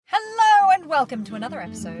welcome to another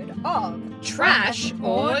episode of Trash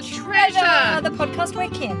or Treasure, the podcast where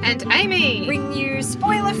Kim and Amy bring you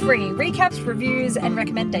spoiler-free recaps, reviews, and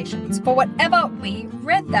recommendations for whatever we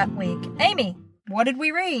read that week. Amy, what did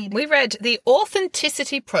we read? We read The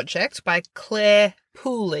Authenticity Project by Claire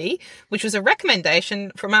Pooley, which was a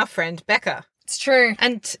recommendation from our friend Becca. It's true.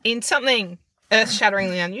 And in something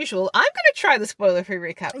earth-shatteringly unusual, I'm going to try the spoiler-free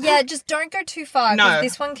recap. Yeah, just don't go too far. No.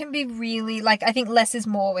 This one can be really, I think less is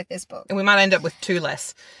more with this book. And we might end up with two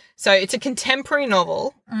less. So it's a contemporary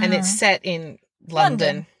novel, and it's set in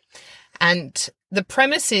London. And the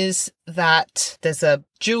premise is that there's a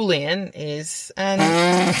Julian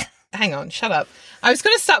hang on, shut up. I was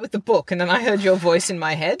going to start with the book, and then I heard your voice in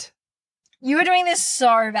my head. You were doing this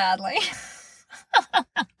so badly.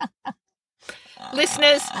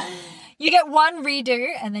 Listeners, you get one redo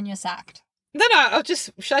and then you're sacked. No,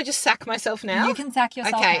 should I just sack myself now? You can sack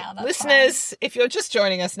yourself now. That's listeners, fine. If you're just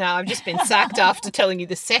joining us now, I've just been sacked after telling you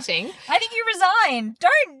the setting. I think you resigned.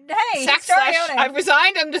 I've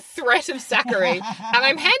resigned under threat of sackery. And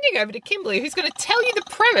I'm handing over to Kimberly, who's going to tell you the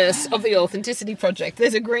premise of the Authenticity Project.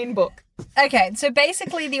 There's a green book. Okay, so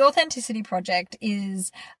basically the Authenticity Project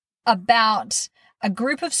is about a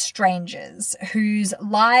group of strangers whose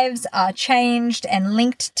lives are changed and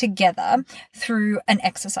linked together through an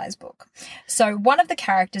exercise book. So one of the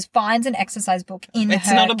characters finds an exercise book in her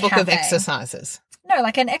It's not a book cafe. of exercises. No,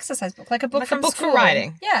 like an exercise book, like a book from school. For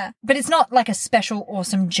writing. Yeah, but it's not like a special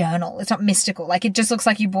awesome journal. It's not mystical. Like it just looks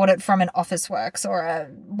like you bought it from an Officeworks or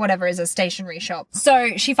a stationery shop.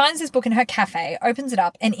 So she finds this book in her cafe, opens it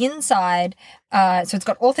up, and inside, so it's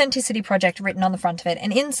got Authenticity Project written on the front of it,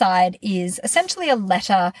 and inside is essentially a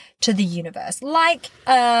letter to the universe, like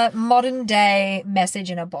a modern day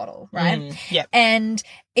message in a bottle, right? Yep. And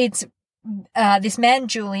it's this man,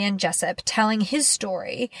 Julian Jessup, telling his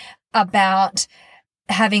story about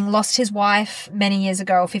having lost his wife many years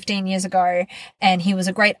ago, 15 years ago, and he was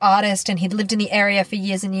a great artist and he'd lived in the area for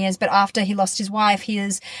years and years, but after he lost his wife, he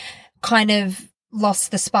has kind of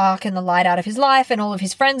lost the spark and the light out of his life, and all of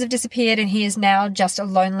his friends have disappeared, and he is now just a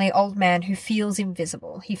lonely old man who feels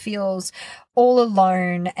invisible. He feels all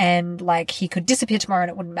alone and like he could disappear tomorrow and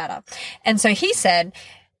it wouldn't matter. And so he said,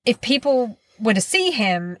 if people were to see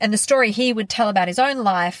him and the story he would tell about his own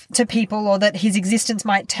life to people, or that his existence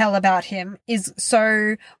might tell about him, is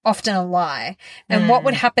so often a lie. And what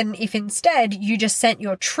would happen if instead you just sent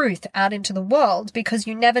your truth out into the world, because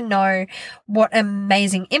you never know what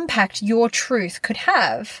amazing impact your truth could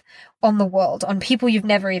have on the world, on people you've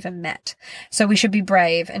never even met. So we should be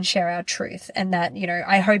brave and share our truth, and that,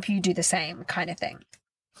 I hope you do the same kind of thing.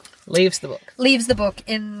 Leaves the book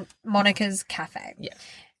in Monica's cafe. Yeah.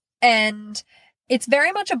 And it's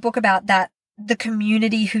very much a book about the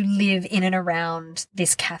community who live in and around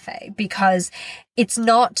this cafe, because it's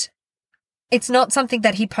not something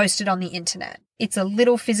that he posted on the internet. It's a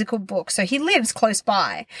little physical book. So he lives close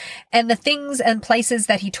by, and the things and places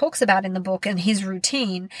that he talks about in the book and his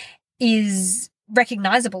routine is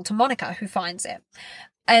recognizable to Monica, who finds it.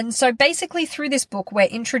 And so basically through this book, we're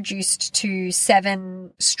introduced to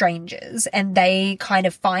 7 strangers, and they kind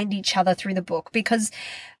of find each other through the book, because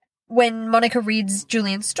when Monica reads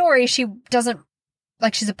Julian's story, she doesn't,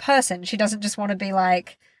 she's a person. She doesn't just want to be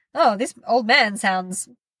like, oh, this old man sounds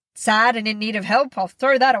sad and in need of help. I'll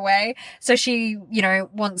throw that away. So she,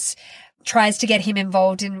 tries to get him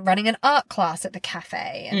involved in running an art class at the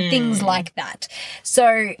cafe and things like that.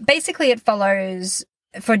 So basically it follows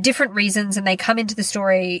for different reasons, and they come into the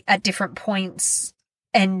story at different points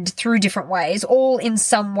and through different ways, all in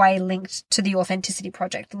some way linked to the Authenticity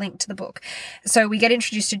Project, linked to the book. So we get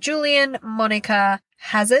introduced to Julian, Monica,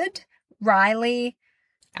 Hazard, Riley,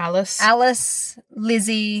 Alice,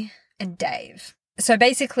 Lizzie, and Dave. So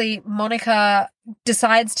basically, Monica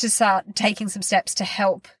decides to start taking some steps to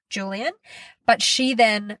help Julian, but she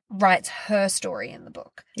then writes her story in the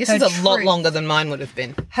book. This is a lot longer than mine would have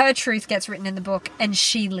been. Her truth gets written in the book, and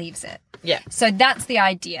she leaves it. Yeah. So that's the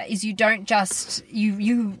idea, is you don't just,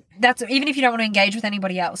 that's, even if you don't want to engage with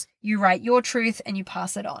anybody else, you write your truth and you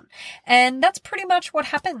pass it on. And that's pretty much what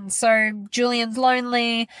happens. So Julian's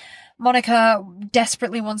lonely. Monica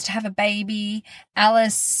desperately wants to have a baby.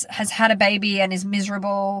 Alice has had a baby and is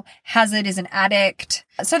miserable. Hazard is an addict.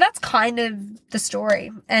 So that's kind of the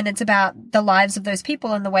story. And it's about the lives of those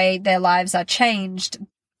people and the way their lives are changed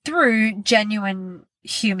through genuine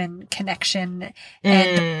human connection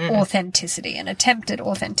and authenticity, and attempted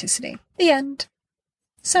authenticity. The end.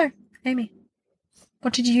 So, Amy,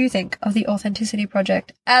 what did you think of the Authenticity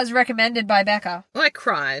Project as recommended by Becca? I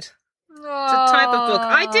cried. It's a type of book.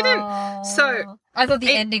 I didn't. So I thought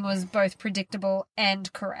the ending was both predictable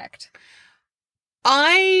and correct.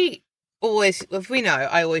 I always, if we know,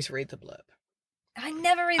 I always read the blurb. I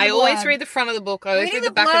never read the I blurb. always read the front of the book. I always Reading read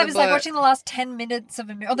the back of the book. is like watching the last 10 minutes of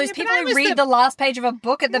a movie. Or those Yeah, but people I who was read the last page of a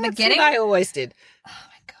book at the beginning. That's what I always did. Oh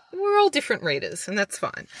my God. We're all different readers, and that's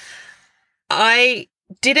fine. I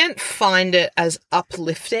didn't find it as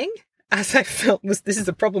uplifting as I felt this is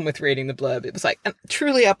the problem with reading the blurb. It was like a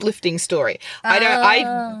truly uplifting story.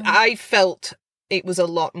 I felt it was a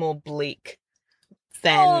lot more bleak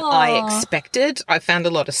than I expected. I found a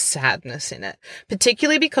lot of sadness in it,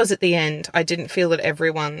 particularly because at the end, I didn't feel that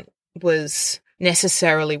everyone was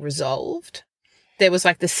necessarily resolved. There was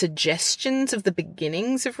like the suggestions of the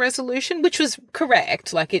beginnings of resolution, which was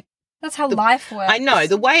correct. Like that's how life works. I know.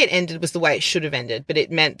 The way it ended was the way it should have ended, but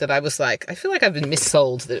it meant that I was like, I feel like I've been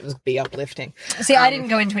missold that it would be uplifting. See, I didn't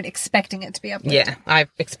go into it expecting it to be uplifting. Yeah, I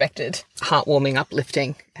expected heartwarming,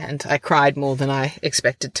 uplifting, and I cried more than I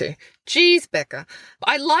expected to. Jeez, Becca.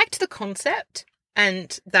 I liked the concept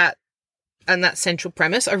and that central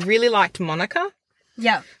premise. I really liked Monica.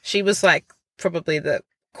 Yeah. She was like probably the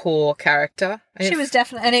core character. She was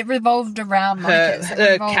definitely, and it revolved around Monica's.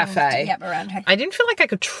 Her cafe. Yep, around her. I didn't feel like I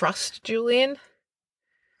could trust Julian.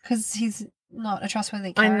 Because he's not a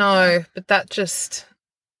trustworthy character. I know, but that just...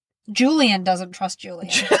 Julian doesn't trust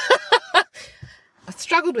Julian. I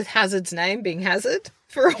struggled with Hazard's name being Hazard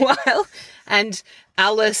for a while. And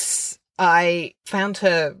Alice, I found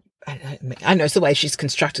her... I know it's the way she's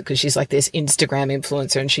constructed because she's like this Instagram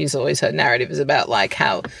influencer and she's always, her narrative is about like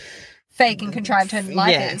how... fake and contrived her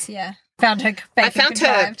life is, yeah. Found her fake and contrived.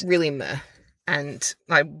 I found her really meh, and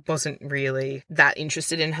I wasn't really that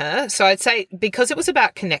interested in her. So I'd say because it was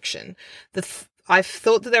about connection, I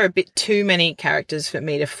thought that there were a bit too many characters for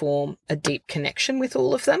me to form a deep connection with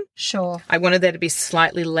all of them. Sure. I wanted there to be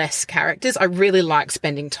slightly less characters. I really liked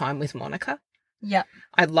spending time with Monica. Yeah.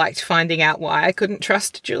 I liked finding out why I couldn't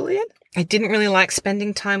trust Julian. I didn't really like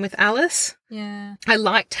spending time with Alice. Yeah. I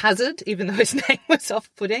liked Hazard, even though his name was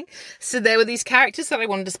off-putting. So there were these characters that I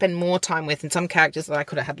wanted to spend more time with and some characters that I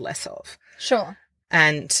could have had less of. Sure.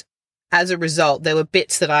 And as a result, there were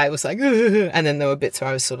bits that I was like, ugh, and then there were bits where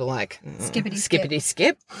I was sort of like, skippity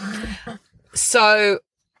skip. So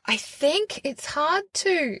I think it's hard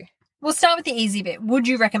to... We'll start with the easy bit. Would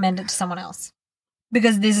you recommend it to someone else?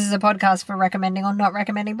 Because this is a podcast for recommending or not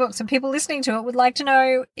recommending books, and people listening to it would like to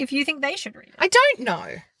know if you think they should read it. I don't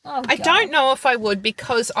know. Oh, I don't know if I would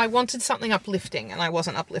because I wanted something uplifting and I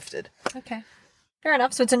wasn't uplifted. Okay. Fair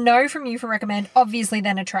enough. So it's a no from you for recommend. Obviously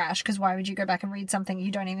then a trash, because why would you go back and read something you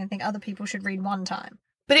don't even think other people should read one time?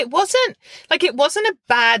 But it wasn't a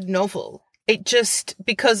bad novel. It just,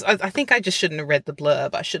 because I think I just shouldn't have read the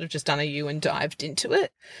blurb. I should have just done a U and dived into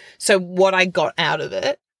it. So what I got out of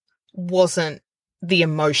it wasn't the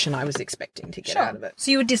emotion I was expecting to get out of it.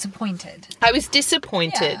 So you were disappointed. I was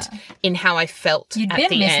disappointed in how I felt You'd at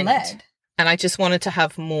been the misled. end. And I just wanted to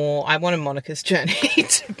have more. I wanted Monica's journey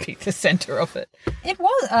to be the centre of it. It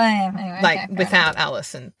was. Anyway, like, okay, without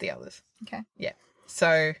Alice and the others. Okay. Yeah.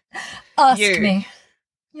 So, ask me.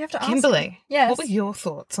 You have to ask Kimberly, me. Yes. What were your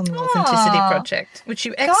thoughts on the Authenticity Project, which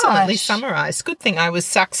you excellently summarised? Good thing I was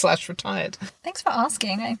sacked/retired. Thanks for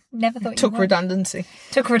asking. I never thought Took you would. redundancy.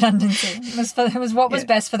 Took redundancy. It was what was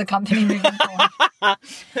best for the company moving forward.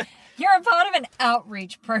 You're a part of an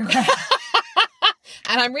outreach program.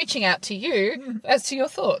 And I'm reaching out to you as to your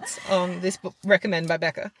thoughts on this book, Recommend by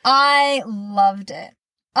Becca. I loved it.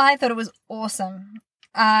 I thought it was awesome.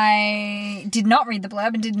 I did not read the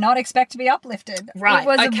blurb and did not expect to be uplifted. Right, It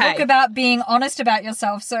was a book about being honest about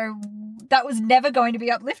yourself, so that was never going to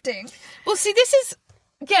be uplifting. Well, see, this is...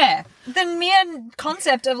 Yeah. The mere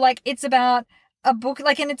concept of, like, it's about a book,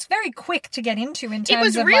 like, and it's very quick to get into in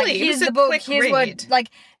terms of, like, here's the book, here's what, like,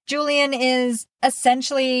 Julian is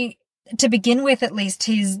essentially, to begin with at least,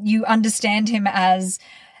 you understand him as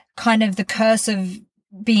kind of the curse of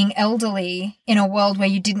being elderly in a world where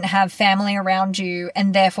you didn't have family around you,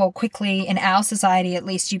 and therefore quickly, in our society at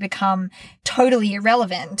least, you become totally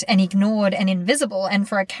irrelevant and ignored and invisible. And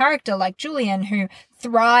for a character like Julian, who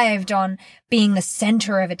thrived on being the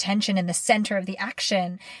center of attention and the center of the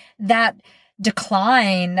action, that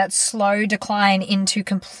decline, that slow decline into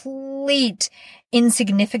complete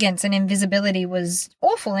insignificance and invisibility was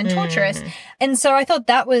awful and torturous. And so I thought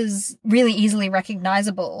that was really easily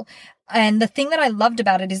recognizable. And the thing that I loved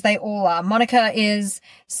about it is they all are. Monica is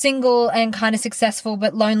single and kind of successful,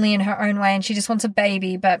 but lonely in her own way. And she just wants a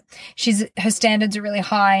baby, but her standards are really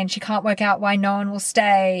high and she can't work out why no one will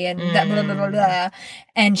stay and that blah, blah, blah, blah.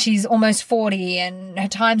 And she's almost 40 and her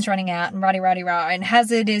time's running out and rah. And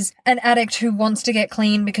Hazard is an addict who wants to get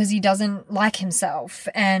clean because he doesn't like himself.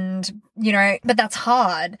 And, but that's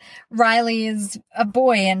hard. Riley is a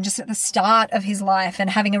boy and just at the start of his life and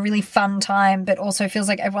having a really fun time, but also feels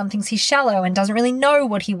like everyone thinks he's shallow and doesn't really know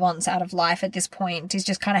what he wants out of life at this point. He's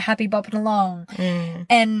just kind of happy bopping along.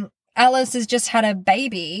 And Alice has just had a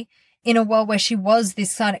baby in a world where she was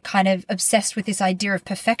this kind of obsessed with this idea of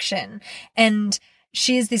perfection. And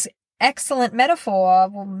she is this excellent metaphor.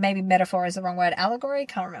 Well, maybe metaphor is the wrong word. Allegory?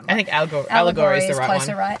 Can't remember. I think allegory is the right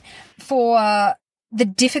closer, one. Right? For the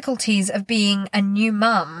difficulties of being a new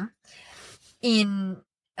mum in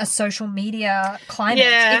a social media climate.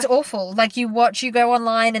 Yeah. It's awful. Like you go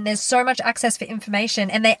online and there's so much access for information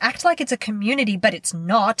and they act like it's a community, but it's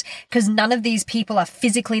not, because none of these people are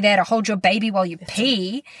physically there to hold your baby while you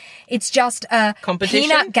pee. It's just a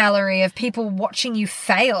peanut gallery of people watching you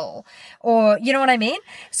fail, or you know what I mean?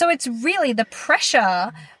 So it's really the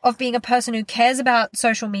pressure of being a person who cares about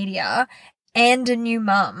social media and a new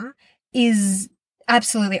mum is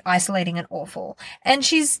absolutely isolating and awful. And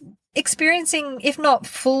she's experiencing, if not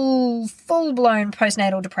full-blown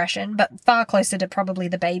postnatal depression, but far closer to probably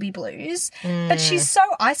the baby blues. But she's so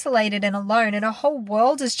isolated and alone, and her whole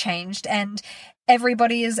world has changed, and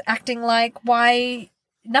everybody is acting like why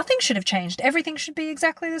nothing should have changed. Everything should be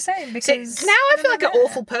exactly the same. Because now I feel like an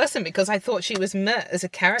awful person because I thought she was meh as a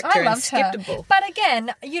character I and loved skippable. her. But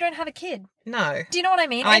again, you don't have a kid. No. Do you know what I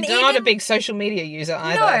mean? I'm not a big social media user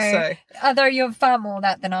either. No, although you're far more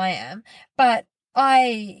that than I am. But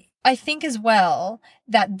I think as well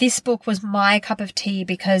that this book was my cup of tea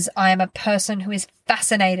because I am a person who is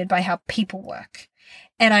fascinated by how people work.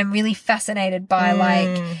 And I'm really fascinated by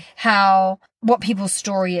what people's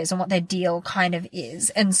story is and what their deal kind of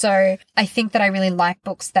is. And so I think that I really like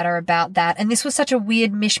books that are about that. And this was such a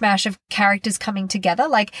weird mishmash of characters coming together,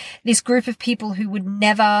 like this group of people who would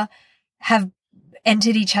never have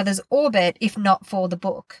entered each other's orbit if not for the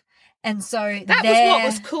book. And so that was what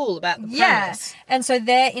was cool about the premise. And so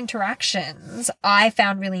their interactions I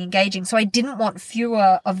found really engaging. So I didn't want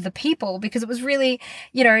fewer of the people because it was really,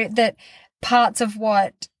 that parts of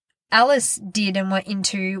what Alice did and went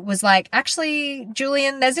into was like, actually,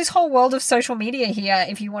 Julian, there's this whole world of social media here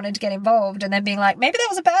if you wanted to get involved, and then being like, maybe that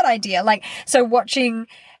was a bad idea. Like, so watching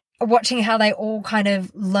how they all kind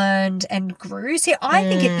of learned and grew. See, I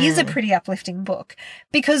think it is a pretty uplifting book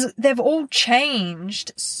because they've all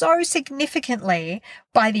changed so significantly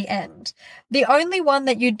by the end. The only one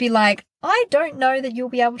that you'd be like, I don't know that you'll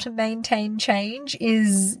be able to maintain change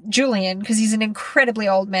is Julian, because he's an incredibly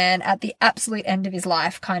old man at the absolute end of his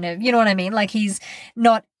life, kind of, you know what I mean? Like he's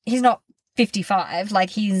not 55.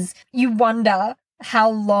 Like you wonder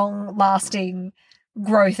how long lasting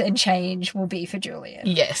growth and change will be for Julian.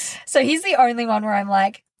 Yes. So he's the only one where I'm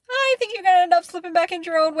like, I think you're going to end up slipping back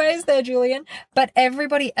into your old ways there, Julian. But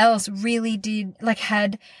everybody else really did, like,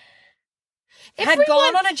 had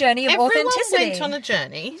gone on a journey of authenticity. Everyone went on a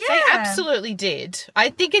journey. Yeah. They absolutely did. I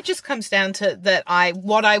think it just comes down to that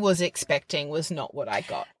what I was expecting was not what I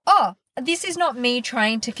got. Oh, this is not me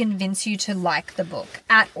trying to convince you to like the book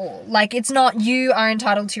at all. Like, it's not, you are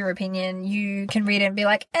entitled to your opinion. You can read it and be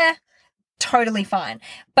like, totally fine.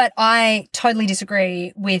 But I totally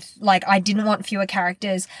disagree with, like, I didn't want fewer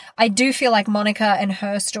characters. I do feel like Monica and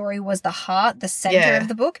her story was the center of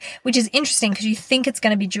the book, which is interesting because you think it's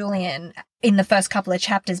going to be Julian in the first couple of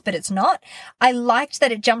chapters, but it's not. I liked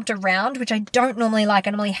that it jumped around, which I don't normally like. I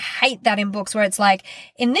normally hate that in books where it's like,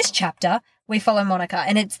 in this chapter, we follow Monica,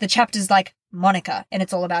 and it's the chapter's like Monica, and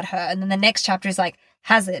it's all about her. And then the next chapter is like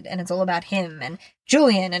Hazard, and it's all about him, and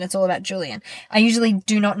Julian, and it's all about Julian. I usually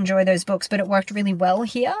do not enjoy those books, but it worked really well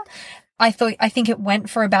here. I think it went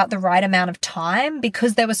for about the right amount of time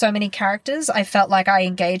because there were so many characters. I felt like I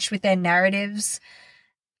engaged with their narratives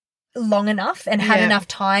long enough and had enough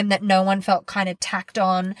time that no one felt kind of tacked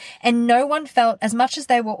on, and no one felt, as much as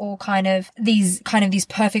they were all kind of these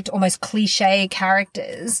perfect, almost cliche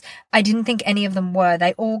characters, I didn't think any of them were.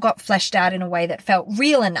 They all got fleshed out in a way that felt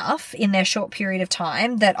real enough in their short period of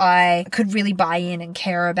time that I could really buy in and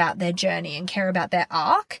care about their journey and care about their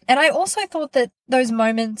arc. And I also thought that those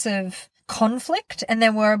moments of conflict, and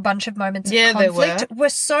there were a bunch of moments of conflict, were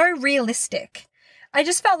so realistic. I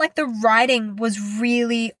just felt like the writing was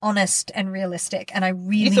really honest and realistic, and I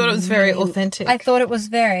really... You thought it was very authentic. I thought it was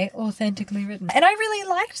very authentically written, and I really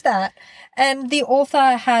liked that. And the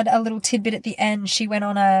author had a little tidbit at the end. She wrote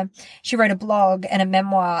a blog and a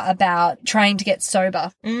memoir about trying to get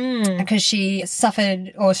sober because she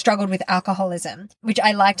suffered or struggled with alcoholism, which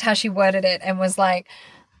I liked how she worded it and was like,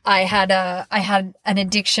 I had an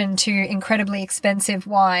addiction to incredibly expensive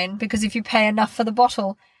wine because if you pay enough for the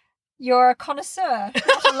bottle, you're a connoisseur,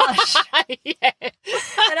 not a lush. Yeah.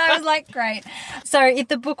 And I was like, great. So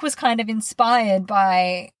the book was kind of inspired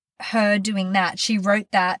by her doing that. She wrote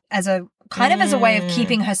that as a kind of as a way of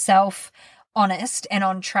keeping herself honest and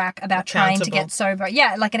on track about trying to get sober.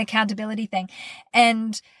 Yeah, like an accountability thing.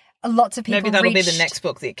 And lots of people Maybe that'll be the next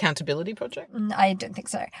book, The Accountability Project. I don't think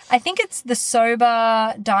so. I think it's The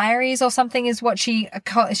Sober Diaries or something is what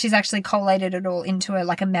she's actually collated it all into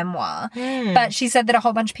a memoir. But she said that a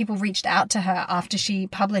whole bunch of people reached out to her after she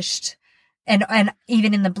published and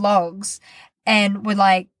even in the blogs and were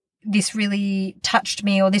like, this really touched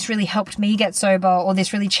me, or this really helped me get sober, or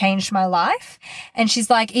this really changed my life. And she's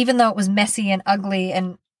like, even though it was messy and ugly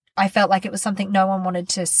and I felt like it was something no one wanted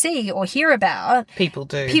to see or hear about. People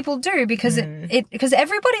do because because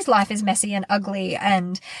everybody's life is messy and ugly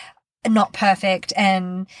and not perfect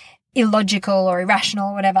and illogical or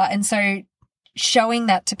irrational or whatever. And so showing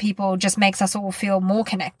that to people just makes us all feel more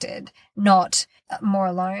connected, not more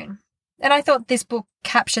alone. And I thought this book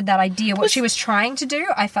captured that idea, what she was trying to do.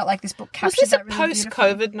 I felt like this book captured that really Was this a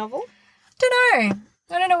post-COVID novel? Don't know.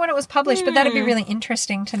 I don't know when it was published, but that'd be really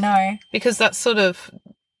interesting to know. Because that sort of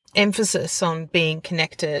emphasis on being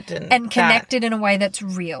connected and connected in a way that's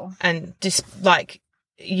real. And just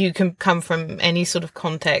you can come from any sort of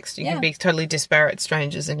context. You can be totally disparate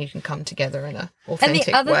strangers and you can come together in a authentic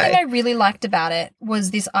way. And the other thing I really liked about it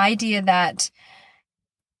was this idea that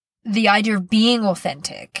the idea of being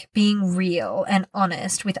authentic, being real and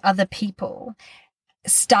honest with other people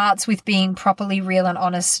starts with being properly real and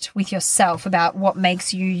honest with yourself about what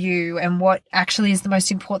makes you you and what actually is the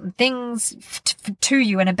most important things to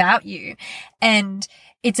you and about you. And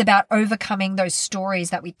it's about overcoming those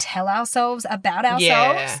stories that we tell ourselves about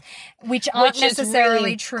ourselves, which aren't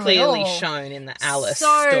necessarily true at all. Clearly shown in the Alice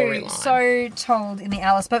storyline. So told in the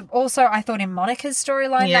Alice, but also I thought in Monica's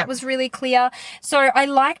storyline that was really clear. So I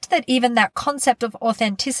liked that even that concept of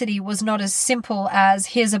authenticity was not as simple as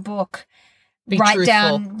here's a book, write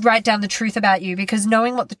down the truth about you, because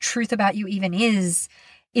knowing what the truth about you even is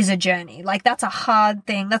a journey. Like that's a hard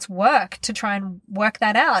thing. That's work to try and work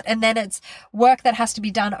that out. And then it's work that has to be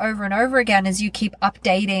done over and over again as you keep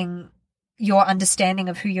updating your understanding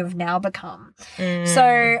of who you've now become.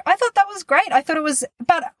 So I thought that was great. I thought it was,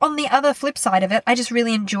 but on the other flip side of it, I just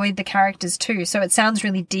really enjoyed the characters too. So it sounds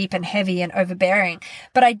really deep and heavy and overbearing,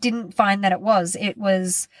 but I didn't find that it was. It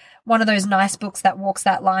was one of those nice books that walks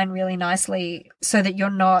that line really nicely so that you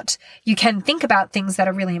can think about things that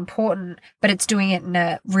are really important, but it's doing it in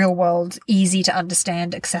a real world, easy to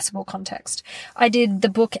understand, accessible context. I did the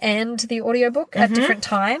book and the audiobook at different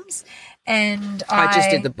times, and I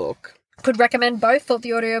just did the book. Could recommend both. Thought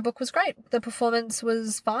the audiobook was great. The performance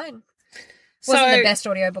was fine. Wasn't the best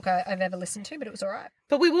audiobook I've ever listened to, but it was all right.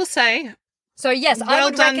 But we will say, so yes, I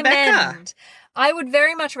would recommend. Becca. I would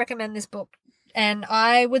very much recommend this book. And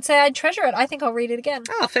I would say I'd treasure it. I think I'll read it again.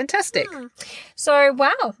 Oh, fantastic. So,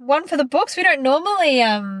 wow. One for the books. We don't normally,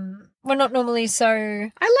 we're not normally so...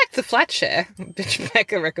 I liked the flat share, which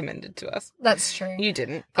Becca recommended to us. That's true. You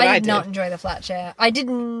didn't, but I did not enjoy the flat share. I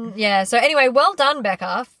didn't, So anyway, well done,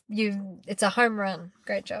 Becca. It's a home run.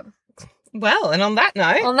 Great job. Well, and on that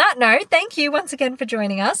note, thank you once again for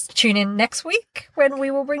joining us. Tune in next week when we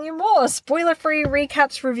will bring you more spoiler-free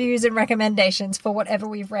recaps, reviews, and recommendations for whatever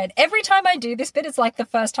we've read. Every time I do this bit, it's like the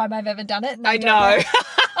first time I've ever done it. And I know.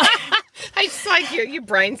 It's like your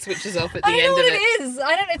brain switches off at the end of it. I don't know what it is.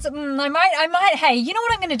 I might, hey, you know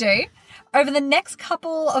what I'm going to do? Over the next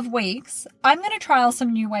couple of weeks, I'm going to trial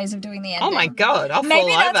some new ways of doing the ending. Oh my God, I'll fall over.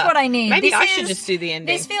 Maybe that's what I need. Maybe I should just do the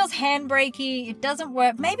ending. This feels handbrakey. It doesn't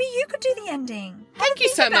work. Maybe you could do the ending. Thank you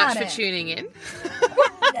so much for tuning in.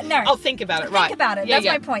 No. I'll think about it, right. Think about it. That's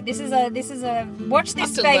my point. This is a watch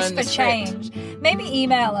this space for change. Maybe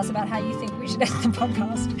email us about how you think we should end the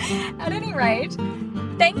podcast. At any rate,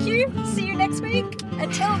 thank you. See you next week.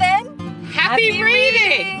 Until then, happy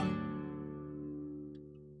reading.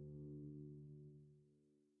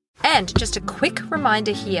 And just a quick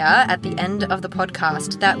reminder here at the end of the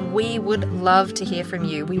podcast that we would love to hear from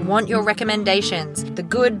you. We want your recommendations. The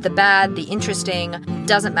good, the bad, the interesting,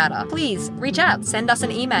 doesn't matter. Please reach out. Send us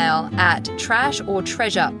an email at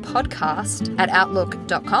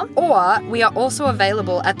trashortreasurepodcast@outlook.com. Or we are also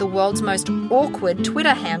available at the world's most awkward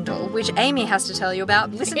Twitter handle, which Amy has to tell you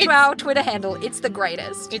about. Listen to our Twitter handle. It's the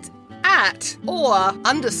greatest. It's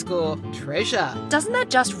 @_treasure. Doesn't that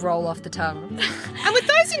just roll off the tongue? And with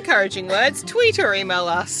those encouraging words, tweet or email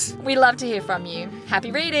us. We love to hear from you.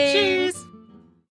 Happy reading! Cheers!